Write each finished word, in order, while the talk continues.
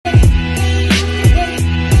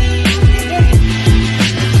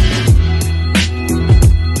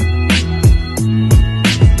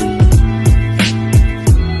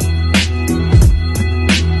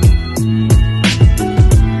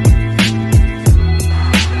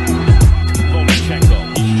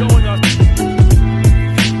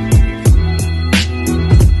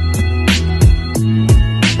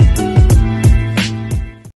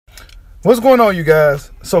What's going on, you guys?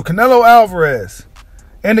 So Canelo Alvarez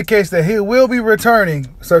indicates that he will be returning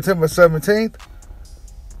September 17th,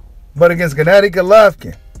 but against Gennady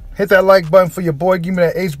Golovkin. Hit that like button for your boy. Give me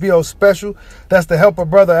that HBO special. That's the Help a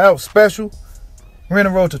Brother Out special. We're in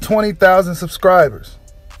the road to 20,000 subscribers.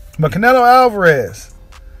 But Canelo Alvarez,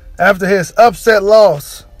 after his upset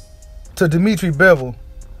loss to Dmitry Bivol,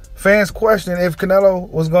 fans questioned if Canelo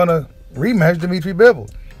was going to rematch Dmitry Bivol.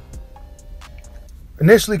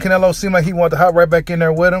 Initially, Canelo seemed like he wanted to hop right back in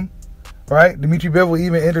there with him, right? Dmitry Bivol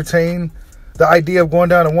even entertained the idea of going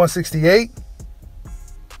down to 168.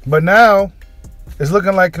 But now, it's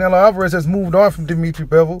looking like Canelo Alvarez has moved on from Dmitry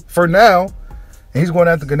Bivol for now, and he's going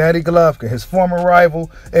after Gennady Golovkin, his former rival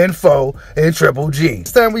and foe in Triple G.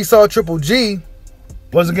 Last time we saw Triple G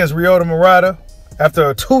was against Ryota Murata. After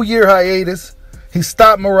a 2-year hiatus, he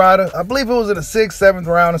stopped Murata. I believe it was in the 6th, 7th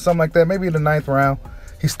round or something like that, maybe in the 9th round.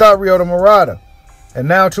 He stopped Ryota Murata. And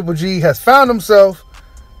now Triple G has found himself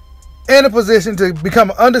in a position to become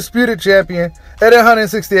an undisputed champion at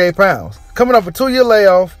 168 pounds. Coming off a 2-year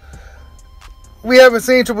layoff, we haven't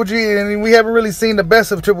seen Triple G, and we haven't really seen the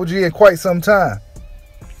best of Triple G in quite some time.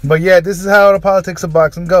 But yeah, this is how the politics of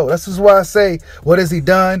boxing go. This is why I say, what has he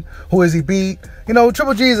done? Who has he beat? You know,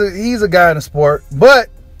 Triple G, he's a guy in the sport. But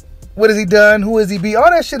what has he done? Who has he beat? All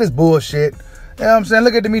that shit is bullshit. You know what I'm saying?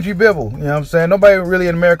 Look at Dmitry Bivol. You know what I'm saying? Nobody really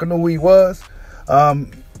in America knew who he was.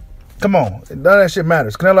 Come on, none of that shit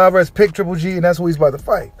matters. Canelo Alvarez picked Triple G, and that's who he's about to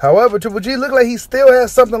fight. However, Triple G looked like he still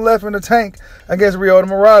has something left in the tank against Ryota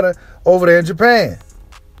Murata over there in Japan.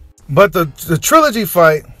 But the trilogy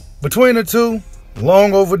fight between the two,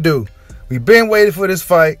 long overdue. We've been waiting for this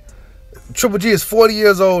fight. Triple G is 40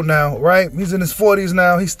 years old now, right? He's in his 40s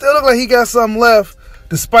now. He still looks like he got something left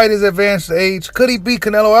despite his advanced age. Could he beat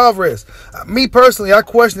Canelo Alvarez? Me personally, I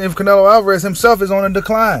question if Canelo Alvarez himself is on a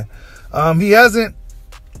decline. He hasn't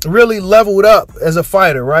really leveled up as a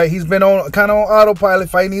fighter, right? He's been on kind of on autopilot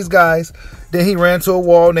fighting these guys. Then he ran to a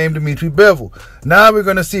wall named Dmitry Bivol. Now we're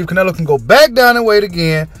going to see if Canelo can go back down and weight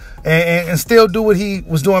again and still do what he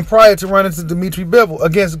was doing prior to running to Dmitry Bivol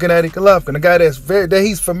against Gennady Golovkin, a guy that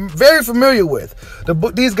he's very familiar with.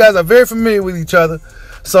 These guys are very familiar with each other.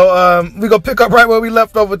 So we're going to pick up right where we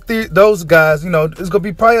left off with those guys. You know, it's going to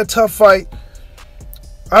be probably a tough fight.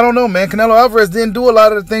 I don't know, man. Canelo Alvarez didn't do a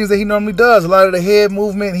lot of the things that he normally does. A lot of the head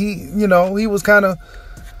movement. He was kind of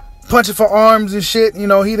punching for arms and shit. You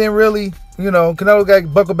know, he didn't really, Canelo got to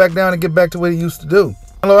buckle back down and get back to what he used to do.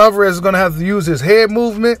 Canelo Alvarez is going to have to use his head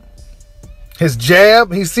movement, his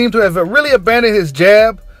jab. He seemed to have really abandoned his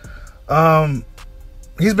jab.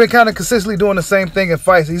 He's been kind of consistently doing the same thing in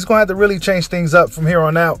fights. He's going to have to really change things up from here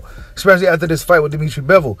on out, especially after this fight with Dmitry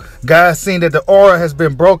Bivol. Guys seen that the aura has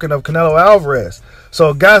been broken of Canelo Alvarez.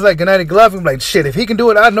 So guys like Gennady Golovkin, like, shit, if he can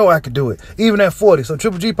do it, I know I can do it, even at 40. So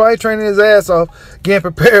Triple G probably training his ass off, getting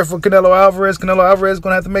prepared for Canelo Alvarez. Canelo Alvarez is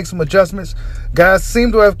going to have to make some adjustments. Guys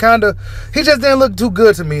seem to have he just didn't look too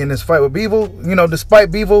good to me in this fight with Bivol. You know,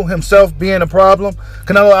 despite Bivol himself being a problem,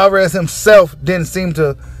 Canelo Alvarez himself didn't seem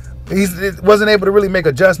to, he wasn't able to really make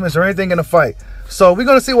adjustments or anything in the fight. So we're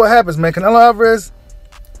going to see what happens, man. Canelo Alvarez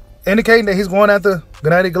indicating that he's going after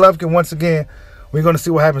Gennady Golovkin once again. We're going to see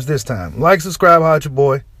what happens this time. Like, subscribe, holla at your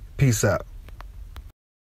boy. Peace out.